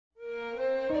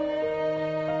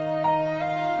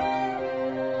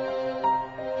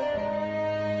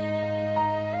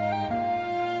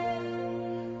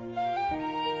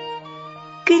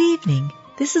Good evening.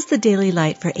 This is the Daily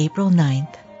Light for April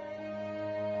 9th.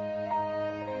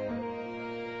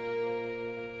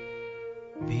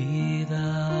 Be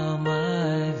thou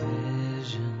my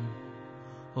vision,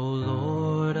 O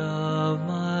Lord of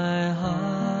my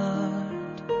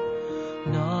heart,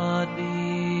 not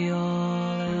be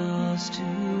all else to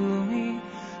me,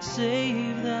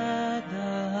 save that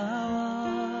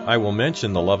thou art. I will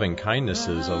mention the loving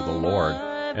kindnesses of the Lord,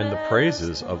 and the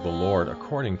praises of the Lord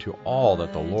according to all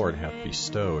that the Lord hath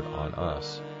bestowed on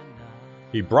us.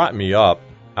 He brought me up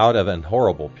out of an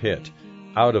horrible pit,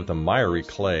 out of the miry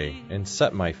clay, and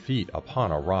set my feet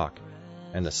upon a rock,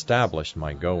 and established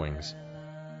my goings.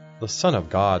 The Son of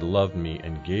God loved me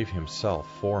and gave himself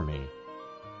for me.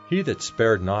 He that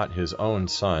spared not his own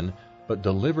Son, but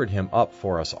delivered him up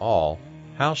for us all,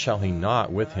 how shall he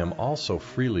not with him also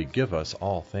freely give us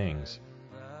all things?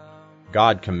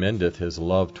 God commendeth his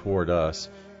love toward us,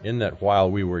 in that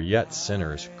while we were yet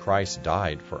sinners, Christ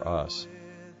died for us.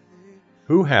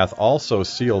 Who hath also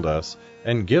sealed us,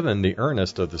 and given the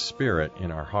earnest of the Spirit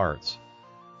in our hearts,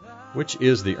 which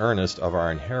is the earnest of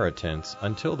our inheritance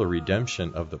until the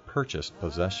redemption of the purchased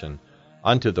possession,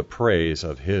 unto the praise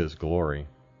of his glory.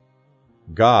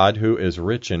 God, who is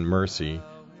rich in mercy,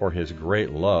 for his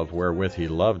great love wherewith he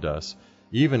loved us,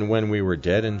 even when we were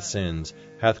dead in sins,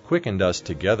 hath quickened us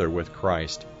together with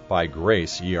Christ. By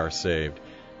grace ye are saved,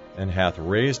 and hath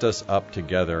raised us up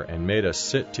together, and made us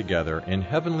sit together in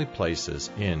heavenly places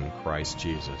in Christ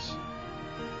Jesus.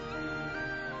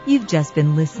 You've just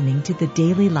been listening to the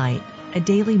Daily Light, a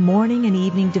daily morning and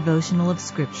evening devotional of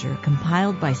Scripture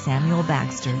compiled by Samuel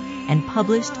Baxter and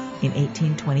published in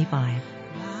 1825.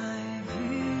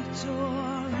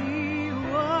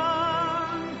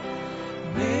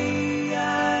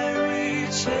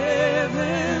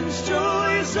 Heaven's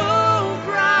joy so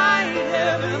bright,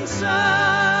 heaven's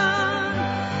sun,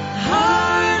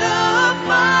 heart of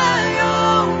my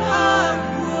own heart,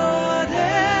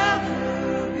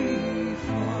 whatever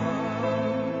befall,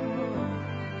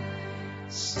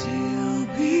 still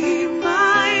be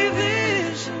my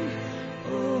vision,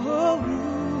 O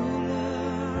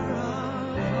ruler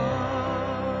of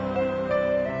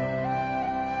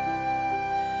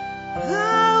all.